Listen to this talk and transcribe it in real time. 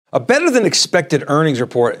A better than expected earnings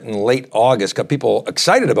report in late August got people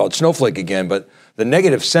excited about Snowflake again, but the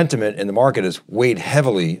negative sentiment in the market has weighed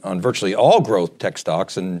heavily on virtually all growth tech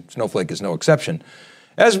stocks, and Snowflake is no exception.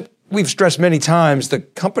 As we've stressed many times, the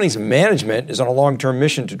company's management is on a long-term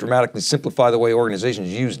mission to dramatically simplify the way organizations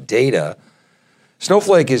use data.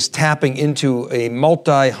 Snowflake is tapping into a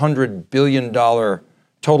multi-$100 billion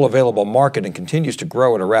total available market and continues to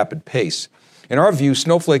grow at a rapid pace. In our view,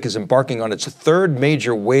 Snowflake is embarking on its third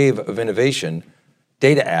major wave of innovation,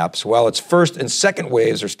 data apps, while its first and second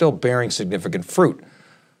waves are still bearing significant fruit.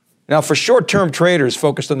 Now, for short-term traders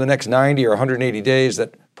focused on the next 90 or 180 days,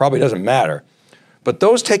 that probably doesn't matter. But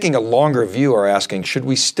those taking a longer view are asking, should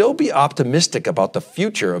we still be optimistic about the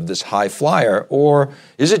future of this high flyer, or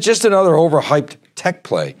is it just another overhyped tech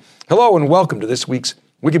play? Hello and welcome to this week's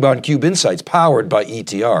Wikibon Cube Insights powered by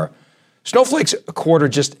ETR. Snowflake's quarter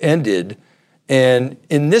just ended, and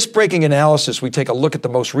in this breaking analysis, we take a look at the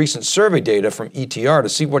most recent survey data from ETR to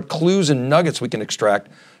see what clues and nuggets we can extract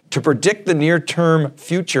to predict the near-term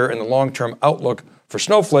future and the long-term outlook for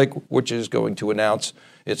Snowflake, which is going to announce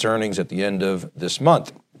its earnings at the end of this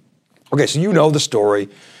month. Okay, so you know the story.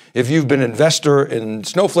 If you've been an investor in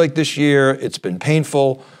Snowflake this year, it's been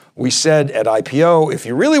painful. We said at IPO, if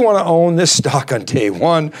you really want to own this stock on day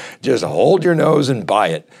one, just hold your nose and buy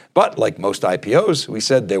it. But like most IPOs, we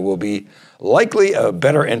said there will be likely a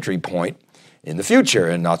better entry point in the future.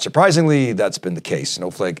 And not surprisingly, that's been the case.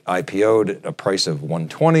 Snowflake IPO'd at a price of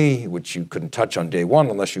 $120, which you couldn't touch on day one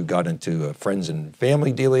unless you got into a friends and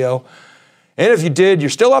family dealio. And if you did, you're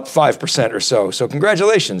still up 5% or so. So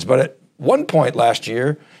congratulations. But at one point last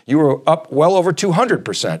year, you were up well over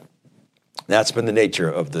 200%. That's been the nature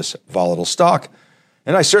of this volatile stock.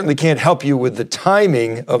 And I certainly can't help you with the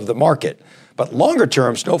timing of the market. But longer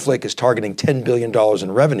term, Snowflake is targeting $10 billion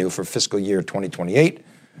in revenue for fiscal year 2028.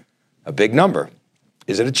 A big number.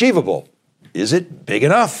 Is it achievable? Is it big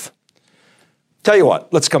enough? Tell you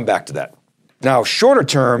what, let's come back to that. Now, shorter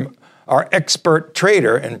term, our expert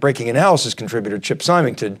trader and breaking analysis contributor, Chip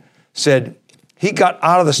Symington, said he got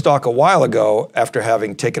out of the stock a while ago after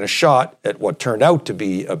having taken a shot at what turned out to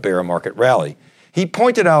be a bear market rally. He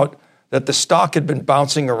pointed out that the stock had been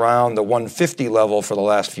bouncing around the 150 level for the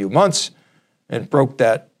last few months and broke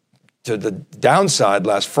that to the downside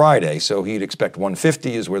last Friday. So he'd expect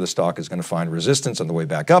 150 is where the stock is going to find resistance on the way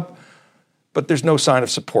back up. But there's no sign of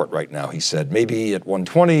support right now, he said. Maybe at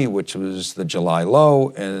 120, which was the July low,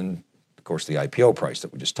 and of course the IPO price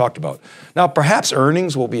that we just talked about. Now, perhaps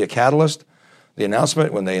earnings will be a catalyst, the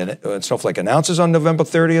announcement when Snowflake announces on November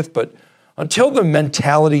 30th, but until the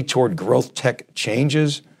mentality toward growth tech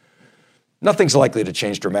changes, nothing's likely to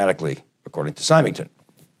change dramatically, according to Symington.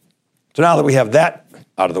 So now that we have that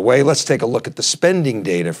out of the way, let's take a look at the spending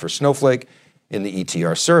data for Snowflake in the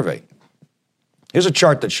ETR survey. Here's a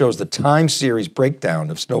chart that shows the time series breakdown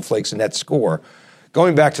of Snowflake's net score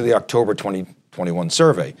going back to the October 2021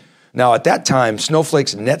 survey. Now, at that time,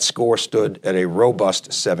 Snowflake's net score stood at a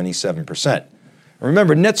robust 77%.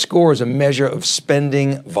 Remember, net score is a measure of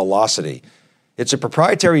spending velocity. It's a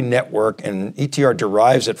proprietary network, and ETR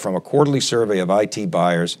derives it from a quarterly survey of IT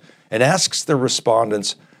buyers and asks the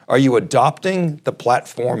respondents, are you adopting the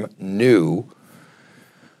platform new?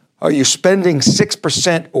 Are you spending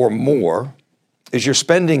 6% or more? Is your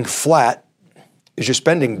spending flat? Is your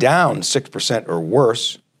spending down 6% or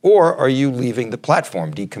worse? Or are you leaving the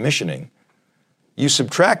platform, decommissioning? You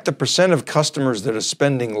subtract the percent of customers that are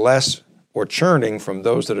spending less or churning from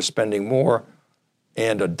those that are spending more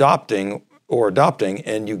and adopting,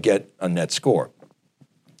 and you get a net score.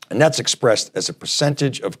 And that's expressed as a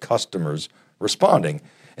percentage of customers responding.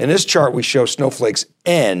 In this chart, we show Snowflake's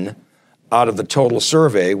N out of the total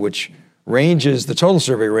survey, which the total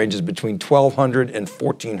survey ranges between 1,200 and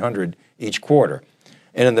 1,400 each quarter.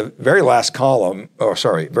 And in the very last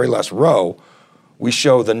row, we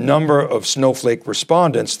show the number of Snowflake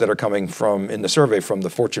respondents that are coming in the survey from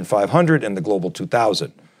the Fortune 500 and the Global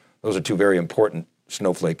 2000. Those are two very important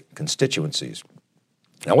Snowflake constituencies.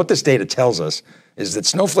 Now, what this data tells us is that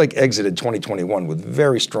Snowflake exited 2021 with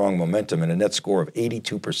very strong momentum and a net score of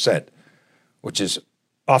 82%, which is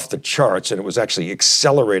off the charts, and it was actually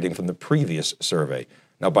accelerating from the previous survey.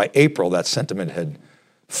 Now, by April, that sentiment had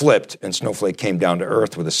flipped, and Snowflake came down to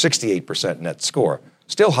earth with a 68% net score.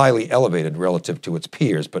 Still highly elevated relative to its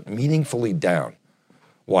peers, but meaningfully down.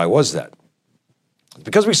 Why was that?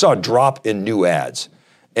 Because we saw a drop in new ads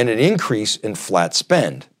and an increase in flat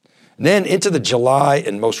spend. And then into the July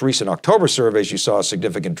and most recent October surveys, you saw a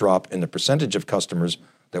significant drop in the percentage of customers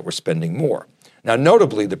that were spending more. Now,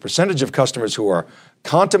 notably, the percentage of customers who are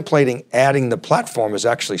contemplating adding the platform is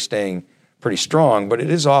actually staying pretty strong, but it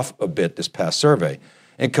is off a bit this past survey.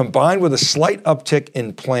 And combined with a slight uptick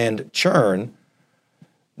in planned churn,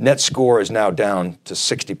 net score is now down to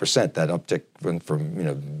 60%. That uptick went from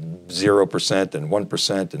 0% and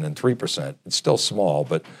 1% and then 3%. It's still small,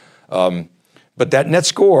 but that net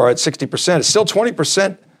score at 60% is still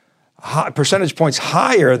 20% percentage points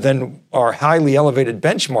higher than our highly elevated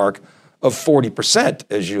benchmark of 40%,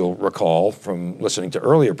 as you'll recall from listening to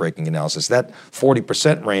earlier breaking analysis. That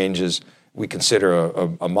 40% range is, we consider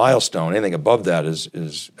a milestone. Anything above that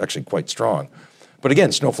is actually quite strong. But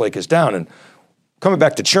again, Snowflake is down. And coming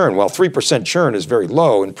back to churn, while 3% churn is very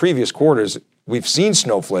low, in previous quarters, we've seen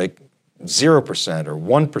Snowflake 0% or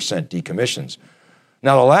 1% decommissions.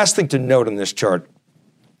 Now, the last thing to note in this chart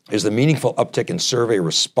is the meaningful uptick in survey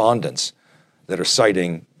respondents that are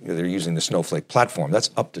citing, they're using the Snowflake platform. That's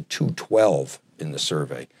up to 212 in the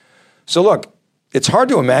survey. So look, it's hard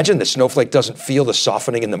to imagine that Snowflake doesn't feel the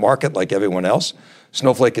softening in the market like everyone else.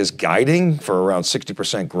 Snowflake is guiding for around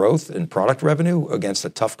 60% growth in product revenue against a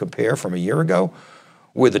tough compare from a year ago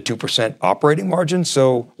with a 2% operating margin.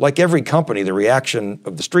 So like every company, the reaction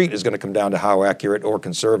of the street is going to come down to how accurate or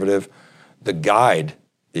conservative the guide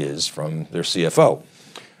is from their CFO.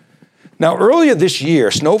 Now, earlier this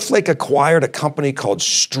year, Snowflake acquired a company called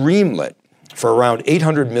Streamlit for around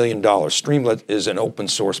 $800 million. Streamlit is an open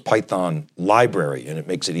source Python library, and it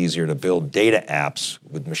makes it easier to build data apps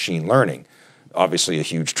with machine learning. Obviously a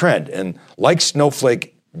huge trend. And like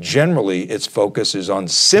Snowflake, generally its focus is on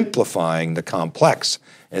simplifying the complex.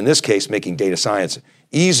 In this case, making data science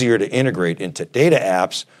easier to integrate into data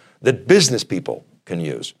apps that business people can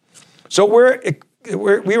use. So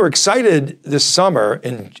we were excited this summer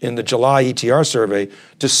in the July ETR survey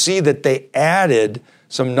to see that they added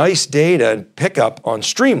some nice data and pickup on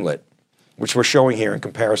Streamlit, which we're showing here in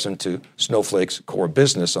comparison to Snowflake's core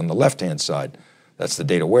business on the left-hand side. That's the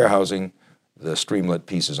data warehousing, the Streamlit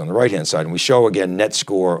pieces on the right-hand side. And we show again net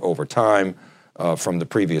score over time from the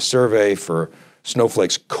previous survey for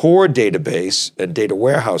Snowflake's core database and data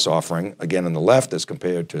warehouse offering, again on the left as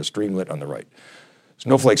compared to Streamlit on the right.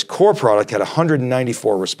 Snowflake's core product had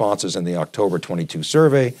 194 responses in the October 22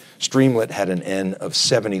 survey. Streamlit had an N of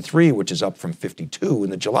 73, which is up from 52 in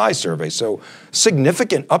the July survey. So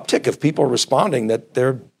significant uptick of people responding that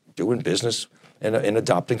they're doing business in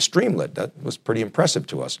adopting Streamlit. That was pretty impressive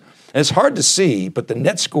to us. And it's hard to see, but the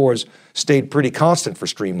net scores stayed pretty constant for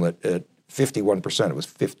Streamlit at 51%. It was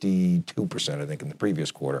 52%, I think, in the previous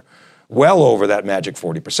quarter. Well over that magic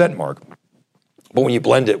 40% mark. But when you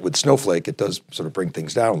blend it with Snowflake, it does sort of bring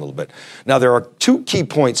things down a little bit. Now, there are two key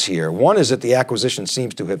points here. One is that the acquisition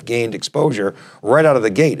seems to have gained exposure right out of the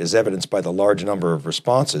gate, as evidenced by the large number of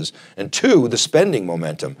responses. And two, the spending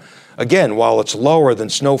momentum. Again, while it's lower than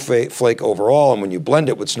Snowflake overall, and when you blend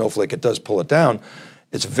it with Snowflake, it does pull it down,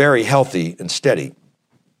 it's very healthy and steady.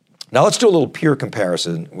 Now, let's do a little peer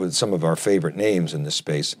comparison with some of our favorite names in this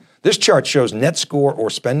space. This chart shows net score or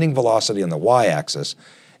spending velocity on the y-axis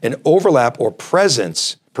and overlap or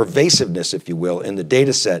presence, pervasiveness, if you will, in the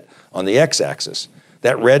data set on the x-axis.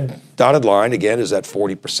 That red dotted line, again, is that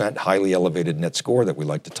 40% highly elevated net score that we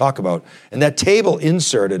like to talk about. And that table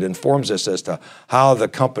inserted informs us as to how the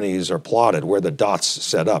companies are plotted, where the dots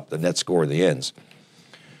set up, the net score, the ends.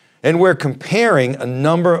 And we're comparing a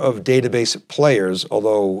number of database players,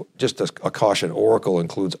 although just a caution, Oracle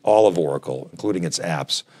includes all of Oracle, including its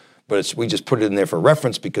apps. But we just put it in there for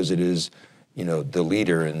reference because it is the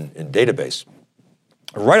leader in database.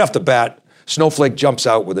 Right off the bat, Snowflake jumps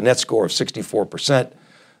out with a net score of 64%.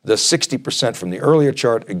 The 60% from the earlier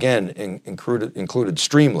chart, again, included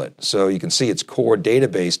Streamlit. So you can see its core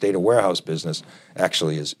database, data warehouse business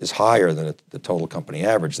actually is higher than the total company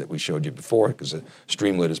average that we showed you before because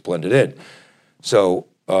Streamlit is blended in. So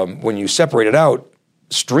when you separate it out,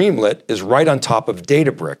 Streamlit is right on top of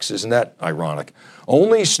Databricks. Isn't that ironic?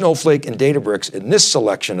 Only Snowflake and Databricks in this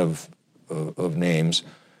selection of names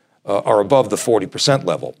are above the 40%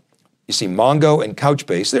 level. You see Mongo and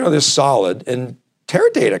Couchbase, they're solid, and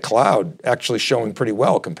Teradata Cloud actually showing pretty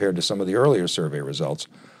well compared to some of the earlier survey results.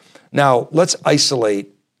 Now, let's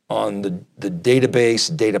isolate on the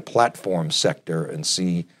database, data platform sector and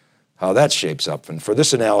see how that shapes up. And for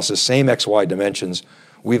this analysis, same XY dimensions,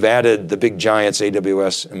 we've added the big giants,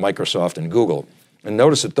 AWS and Microsoft and Google. And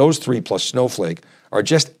notice that those three plus Snowflake are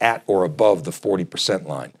just at or above the 40%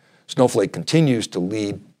 line. Snowflake continues to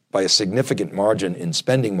lead by a significant margin in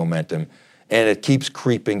spending momentum, and it keeps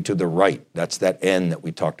creeping to the right. That's that N that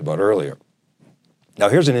we talked about earlier. Now,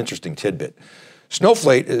 here's an interesting tidbit.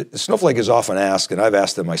 Snowflake is often asked, and I've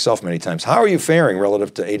asked them myself many times, how are you faring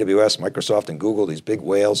relative to AWS, Microsoft, and Google, these big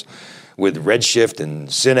whales with Redshift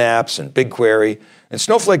and Synapse and BigQuery? And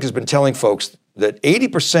Snowflake has been telling folks that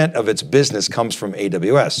 80% of its business comes from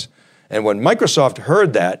AWS. And when Microsoft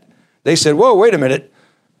heard that, they said, whoa, wait a minute,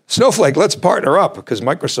 Snowflake, let's partner up, because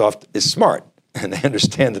Microsoft is smart and they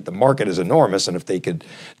understand that the market is enormous, and if they could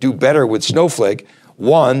do better with Snowflake,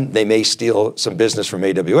 one, they may steal some business from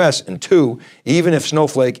AWS, and two, even if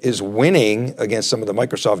Snowflake is winning against some of the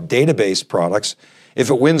Microsoft database products, if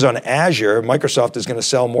it wins on Azure, Microsoft is going to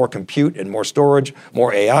sell more compute and more storage,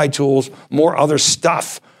 more AI tools, more other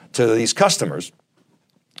stuff to these customers.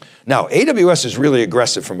 Now, AWS is really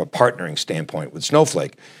aggressive from a partnering standpoint with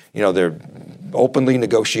Snowflake. You know, they're openly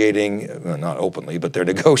negotiating, well, not openly, but they're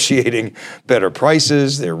negotiating better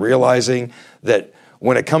prices. They're realizing that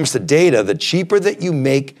when it comes to data, the cheaper that you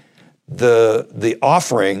make the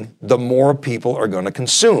offering, the more people are going to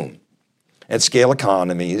consume. And scale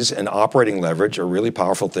economies and operating leverage are really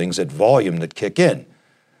powerful things at volume that kick in.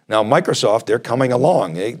 Now, Microsoft, they're coming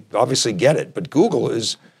along. They obviously get it, but Google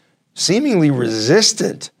is seemingly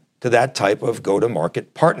resistant to that type of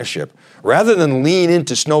go-to-market partnership. Rather than lean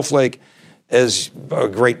into Snowflake as a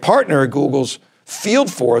great partner, Google's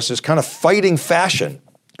field force is kind of fighting fashion.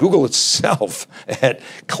 Google itself at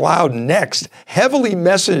Cloud Next heavily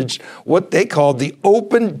messaged what they called the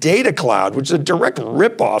Open Data Cloud, which is a direct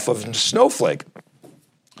ripoff of Snowflake.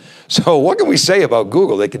 So what can we say about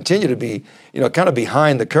Google? They continue to be, kind of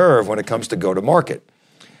behind the curve when it comes to go-to-market.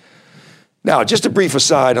 Now, just a brief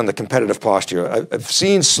aside on the competitive posture. I've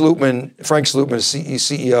seen Frank Slootman,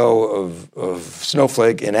 CEO of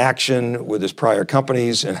Snowflake, in action with his prior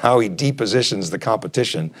companies and how he depositions the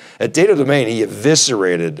competition. At Data Domain, he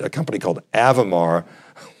eviscerated a company called Avamar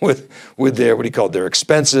with their, what he called their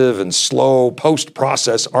expensive and slow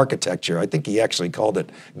post-process architecture. I think he actually called it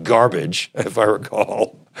garbage, if I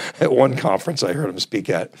recall, at one conference I heard him speak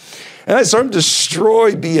at. And I saw him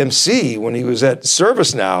destroy BMC when he was at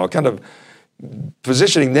ServiceNow, kind of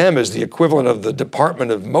positioning them as the equivalent of the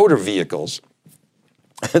Department of Motor Vehicles.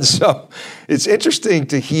 And so it's interesting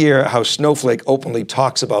to hear how Snowflake openly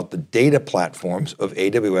talks about the data platforms of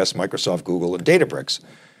AWS, Microsoft, Google, and Databricks.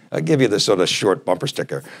 I'll give you this sort of short bumper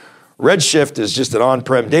sticker. Redshift is just an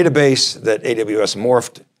on-prem database that AWS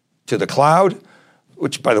morphed to the cloud,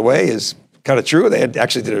 which, by the way, is kind of true. They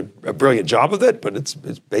actually did a brilliant job of it, but it's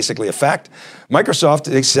basically a fact. Microsoft,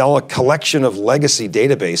 they sell a collection of legacy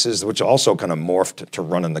databases, which also kind of morphed to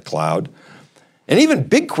run in the cloud. And even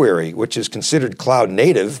BigQuery, which is considered cloud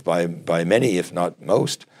native by many, if not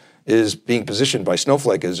most, is being positioned by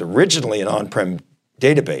Snowflake as originally an on-prem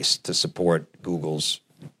database to support Google's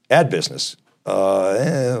ad business.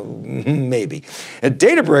 Maybe. And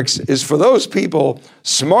Databricks is for those people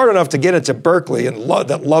smart enough to get into Berkeley and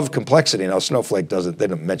love complexity. Now, Snowflake doesn't, they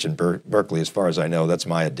don't mention Berkeley as far as I know. That's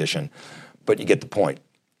my addition. But you get the point.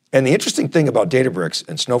 And the interesting thing about Databricks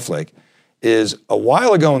and Snowflake is a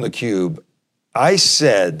while ago in theCUBE, I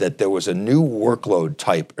said that there was a new workload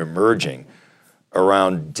type emerging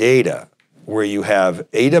around data where you have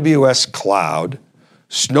AWS Cloud,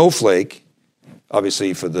 Snowflake,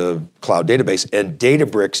 obviously for the cloud database, and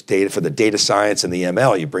Databricks data for the data science and the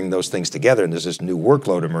ML. You bring those things together and there's this new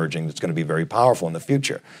workload emerging that's going to be very powerful in the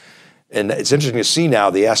future. And it's interesting to see now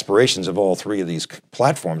the aspirations of all three of these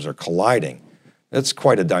platforms are colliding. That's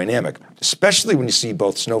quite a dynamic, especially when you see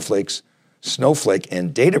both Snowflake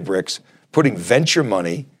and Databricks putting venture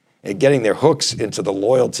money and getting their hooks into the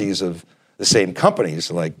loyalties of the same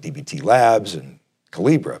companies like DBT Labs and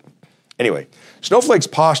Calibra. Anyway, Snowflake's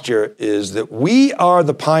posture is that we are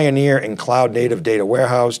the pioneer in cloud-native data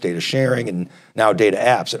warehouse, data sharing, and now data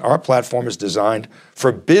apps. And our platform is designed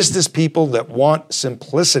for business people that want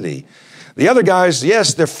simplicity. The other guys,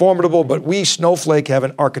 yes, they're formidable, but we, Snowflake, have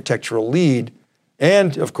an architectural lead.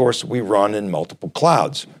 And, of course, we run in multiple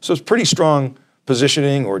clouds. So it's pretty strong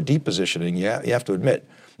positioning or deep positioning, you have to admit.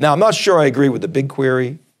 Now, I'm not sure I agree with the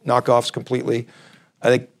BigQuery knockoffs completely. I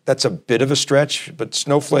think that's a bit of a stretch, but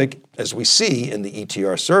Snowflake, as we see in the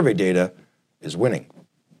ETR survey data, is winning.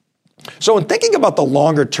 So in thinking about the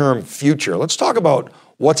longer term future, let's talk about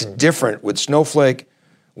what's different with Snowflake,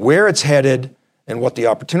 where it's headed, and what the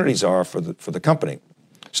opportunities are for the company.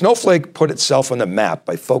 Snowflake put itself on the map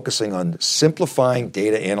by focusing on simplifying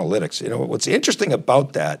data analytics. What's interesting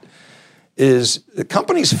about that is the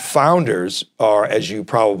company's founders are, as you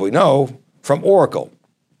probably know, from Oracle.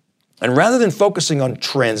 And rather than focusing on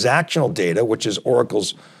transactional data, which is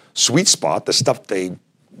Oracle's sweet spot, the stuff they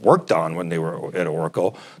worked on when they were at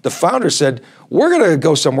Oracle, the founders said, we're going to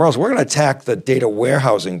go somewhere else. We're going to attack the data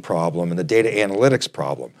warehousing problem and the data analytics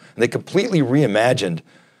problem. And they completely reimagined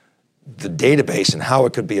the database and how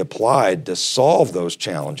it could be applied to solve those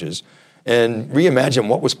challenges and reimagine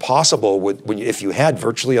what was possible if you had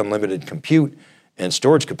virtually unlimited compute and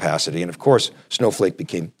storage capacity. And of course, Snowflake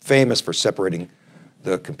became famous for separating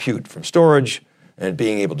the compute from storage and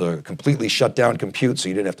being able to completely shut down compute so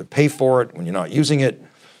you didn't have to pay for it when you're not using it,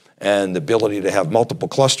 and the ability to have multiple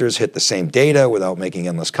clusters hit the same data without making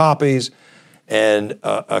endless copies, and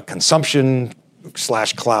a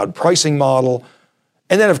consumption/cloud pricing model.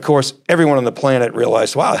 And then, of course, everyone on the planet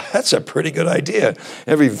realized, wow, that's a pretty good idea.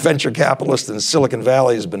 Every venture capitalist in Silicon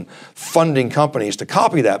Valley has been funding companies to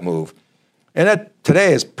copy that move. And that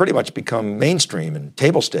today has pretty much become mainstream and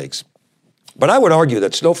table stakes. But I would argue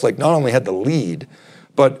that Snowflake not only had the lead,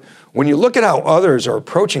 but when you look at how others are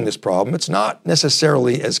approaching this problem, it's not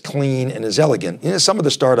necessarily as clean and as elegant. Some of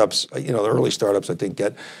the startups, the early startups, I think,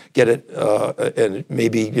 get it and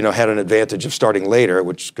maybe, had an advantage of starting later,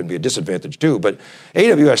 which can be a disadvantage too. But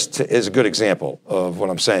AWS is a good example of what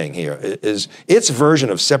I'm saying here. Is its version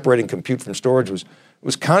of separating compute from storage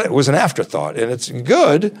was an afterthought, and it's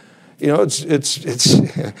good. It's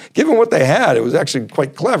given what they had, it was actually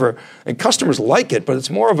quite clever, and customers like it. But it's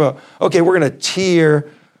more of okay, we're going to tier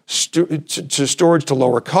to storage to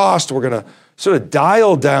lower cost. We're going to sort of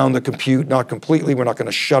dial down the compute, not completely. We're not going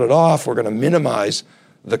to shut it off. We're going to minimize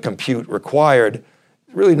the compute required.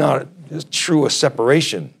 Really not as true a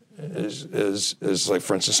separation as like,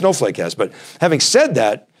 for instance, Snowflake has. But having said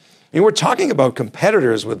that, we're talking about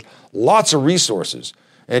competitors with lots of resources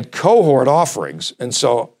and cohort offerings. And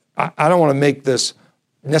so I don't want to make this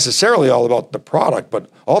necessarily all about the product, but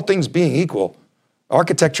all things being equal,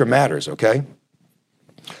 architecture matters, okay?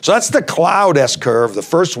 So that's the cloud S-curve, the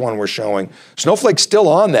first one we're showing. Snowflake's still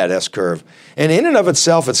on that S-curve. And in and of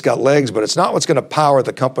itself, it's got legs, but it's not what's going to power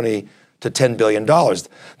the company to $10 billion.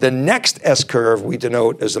 The next S-curve we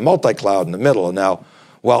denote as the multi-cloud in the middle. And now,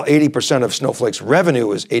 while 80% of Snowflake's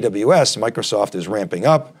revenue is AWS, Microsoft is ramping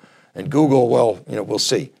up, and Google, well, we'll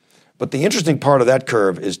see. But the interesting part of that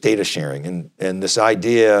curve is data sharing and this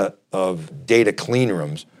idea of data clean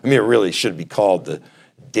rooms. It really should be called the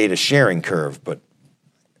data sharing curve, but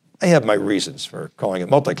I have my reasons for calling it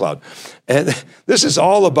multi-cloud. And this is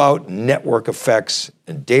all about network effects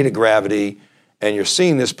and data gravity, and you're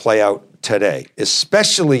seeing this play out today,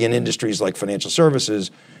 especially in industries like financial services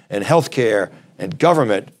and healthcare and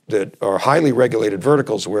government that are highly regulated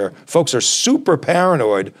verticals where folks are super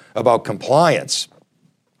paranoid about compliance.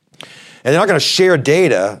 And they're not going to share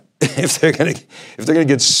data if they're going to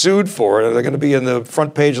get sued for it, or they're going to be in the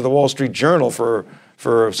front page of the Wall Street Journal for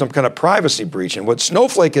some kind of privacy breach. And what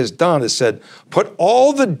Snowflake has done is said, put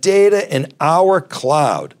all the data in our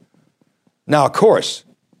cloud. Now, of course,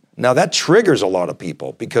 that triggers a lot of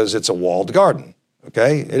people because it's a walled garden,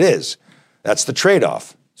 okay? It is. That's the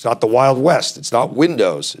trade-off. It's not the Wild West. It's not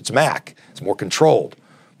Windows. It's Mac. It's more controlled.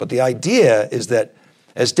 But the idea is that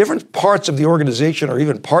as different parts of the organization or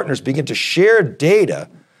even partners begin to share data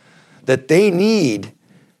that they need,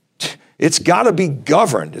 it's got to be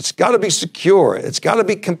governed. It's got to be secure. It's got to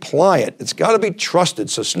be compliant. It's got to be trusted.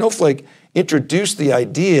 So Snowflake introduced the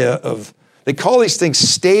idea of, they call these things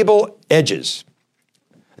stable edges.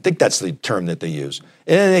 I think that's the term that they use.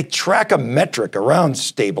 And they track a metric around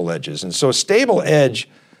stable edges. And so a stable edge,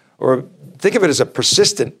 or think of it as a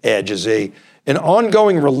persistent edge, is an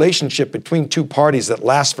ongoing relationship between two parties that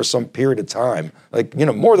lasts for some period of time, like,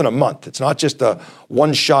 more than a month. It's not just a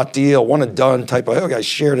one-shot deal, one and done type of, I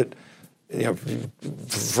shared it,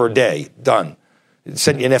 for a day, done.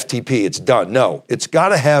 Sent you an FTP, it's done. No, it's got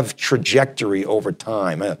to have trajectory over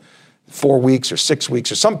time, 4 weeks or 6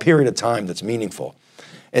 weeks or some period of time that's meaningful.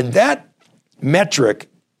 And that metric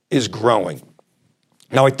is growing.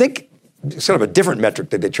 Now, I think it's sort of a different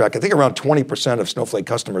metric that they track. I think around 20% of Snowflake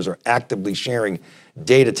customers are actively sharing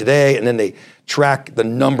data today, and then they track the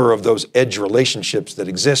number of those edge relationships that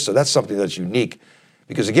exist. So that's something that's unique.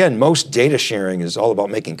 Because again, most data sharing is all about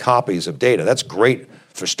making copies of data. That's great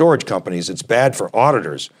for storage companies. It's bad for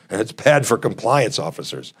auditors, and it's bad for compliance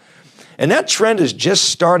officers. And that trend is just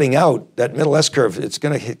starting out, that middle S-curve. It's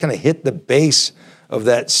going to kind of hit the base of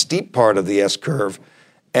that steep part of the S-curve,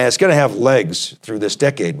 and it's going to have legs through this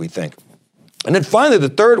decade, we think. And then finally, the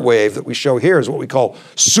third wave that we show here is what we call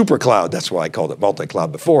supercloud. That's why I called it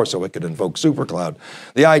multi-cloud before, so it could invoke supercloud.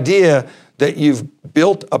 The idea that you've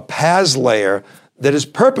built a PaaS layer that is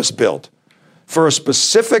purpose-built for a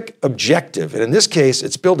specific objective. And in this case,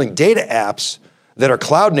 it's building data apps that are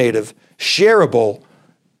cloud-native, shareable,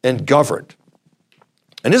 and governed.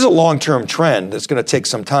 And this is a long-term trend that's going to take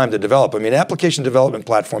some time to develop. Application development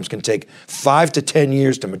platforms can take 5 to 10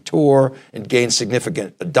 years to mature and gain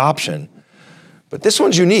significant adoption. But this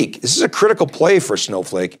one's unique. This is a critical play for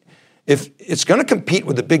Snowflake. If it's going to compete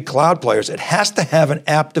with the big cloud players, it has to have an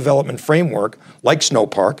app development framework like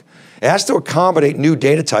Snowpark. It has to accommodate new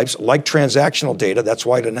data types like transactional data. That's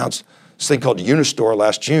why it announced this thing called Unistore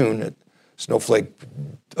last June at Snowflake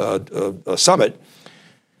Summit.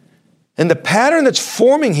 And the pattern that's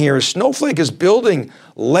forming here is Snowflake is building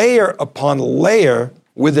layer upon layer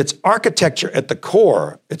with its architecture at the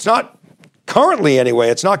core. It's not currently anyway,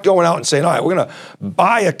 it's not going out and saying, all right, we're going to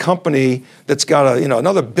buy a company that's got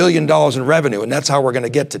another $1 billion in revenue, and that's how we're going to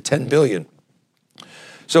get to 10 billion.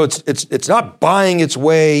 So it's not buying its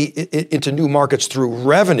way into new markets through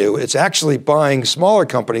revenue. It's actually buying smaller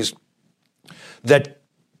companies that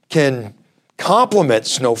can complement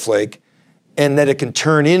Snowflake and that it can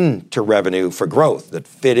turn into revenue for growth that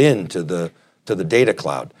fit into the data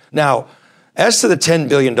cloud. Now, as to the $10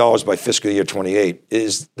 billion by fiscal year 28,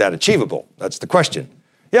 is that achievable? That's the question.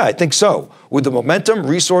 Yeah, I think so. With the momentum,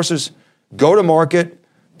 resources, go-to-market,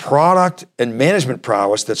 product, and management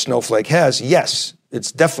prowess that Snowflake has, yes,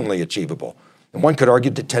 it's definitely achievable. And one could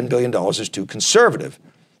argue that $10 billion is too conservative.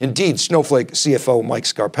 Indeed, Snowflake CFO Mike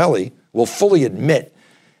Scarpelli will fully admit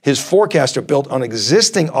his forecasts are built on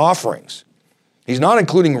existing offerings. He's not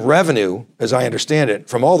including revenue, as I understand it,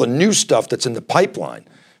 from all the new stuff that's in the pipeline,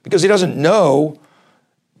 because he doesn't know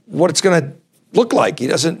what it's going to look like. He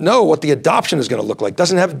doesn't know what the adoption is going to look like.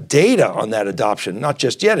 Doesn't have data on that adoption, not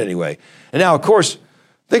just yet anyway. And now, of course,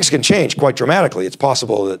 things can change quite dramatically. It's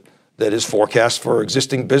possible that his forecasts for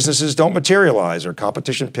existing businesses don't materialize, or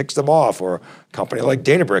competition picks them off, or a company like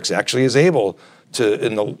Databricks actually is able to,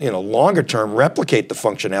 in the longer term, replicate the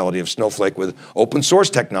functionality of Snowflake with open source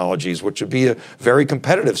technologies, which would be a very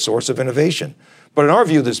competitive source of innovation. But in our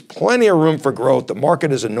view, there's plenty of room for growth. The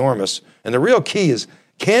market is enormous. And the real key is,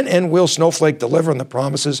 can and will Snowflake deliver on the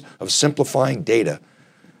promises of simplifying data?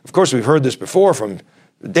 Of course, we've heard this before from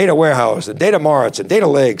data warehouse and data marts and data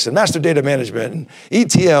lakes and master data management and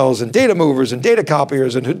ETLs and data movers and data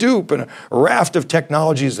copiers and Hadoop and a raft of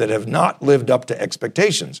technologies that have not lived up to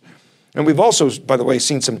expectations. And we've also, by the way,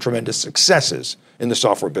 seen some tremendous successes in the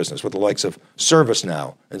software business with the likes of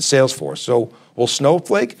ServiceNow and Salesforce. So will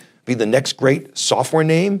Snowflake be the next great software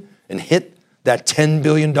name and hit that $10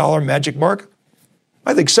 billion magic mark?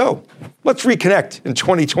 I think so. Let's reconnect in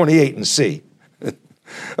 2028 and see.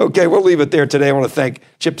 Okay, we'll leave it there today. I want to thank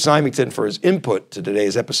Chip Symington for his input to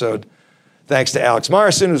today's episode. Thanks to Alex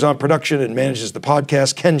Myerson, who's on production and manages the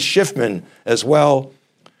podcast, Ken Schiffman as well.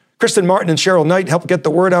 Kristen Martin and Cheryl Knight help get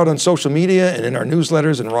the word out on social media and in our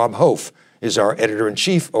newsletters, and Rob Hof is our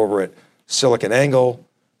editor-in-chief over at SiliconANGLE.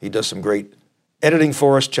 He does some great editing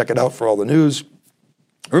for us. Check it out for all the news.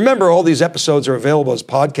 Remember, all these episodes are available as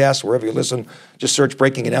podcasts wherever you listen. Just search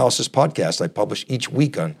Breaking Analysis Podcast. I publish each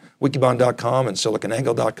week on wikibon.com and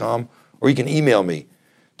siliconangle.com, or you can email me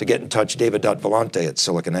to get in touch,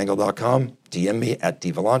 david.vellante@siliconangle.com, DM me at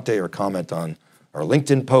dvellante, or comment on our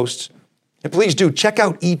LinkedIn posts. And please do check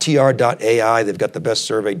out ETR.ai. They've got the best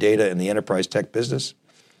survey data in the enterprise tech business.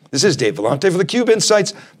 This is Dave Vellante for theCUBE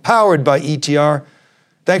Insights, powered by ETR.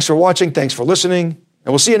 Thanks for watching, thanks for listening,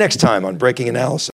 and we'll see you next time on Breaking Analysis.